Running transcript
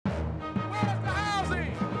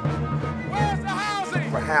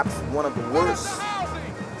perhaps one of the worst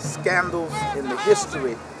scandals in the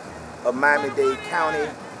history of Miami-Dade County.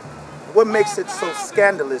 What makes it so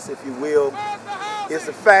scandalous, if you will, is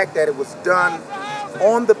the fact that it was done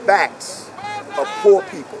on the backs of poor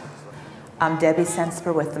people. I'm Debbie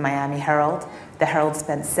Sensper with the Miami Herald. The Herald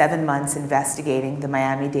spent 7 months investigating the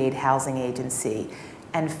Miami-Dade Housing Agency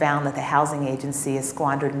and found that the housing agency has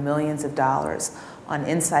squandered millions of dollars on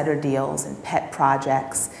insider deals and pet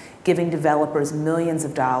projects, giving developers millions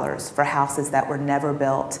of dollars for houses that were never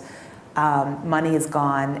built. Money is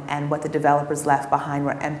gone, and what the developers left behind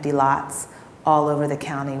were empty lots all over the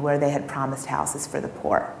county where they had promised houses for the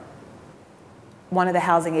poor. One of the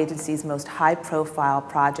housing agency's most high-profile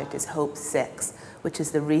project is Hope 6, which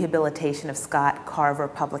is the rehabilitation of Scott Carver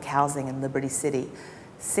Public Housing in Liberty City.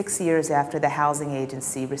 6 years after the housing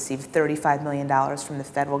agency received $35 million from the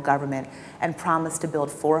federal government and promised to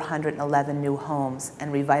build 411 new homes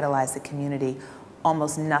and revitalize the community,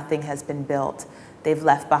 almost nothing has been built. They've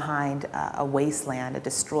left behind a wasteland, a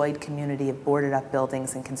destroyed community of boarded up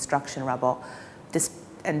buildings and construction rubble,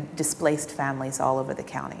 and displaced families all over the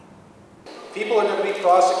county. People are going to be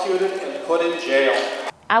prosecuted and put in jail.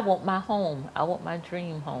 I want my home. I want my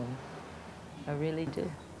dream home. I really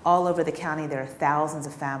do. All over the county, there are thousands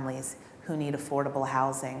of families who need affordable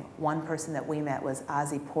housing. One person that we met was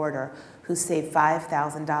Ozzie Porter, who saved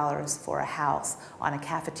 $5,000 for a house on a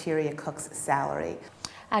cafeteria cook's salary.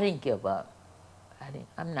 I didn't give up.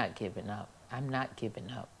 I'm not giving up. I'm not giving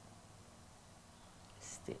up.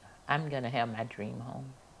 Still, I'm going to have my dream home.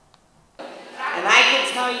 And I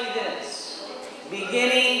can tell you this,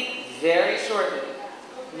 beginning very shortly,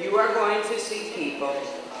 you are going to see people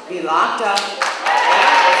be locked up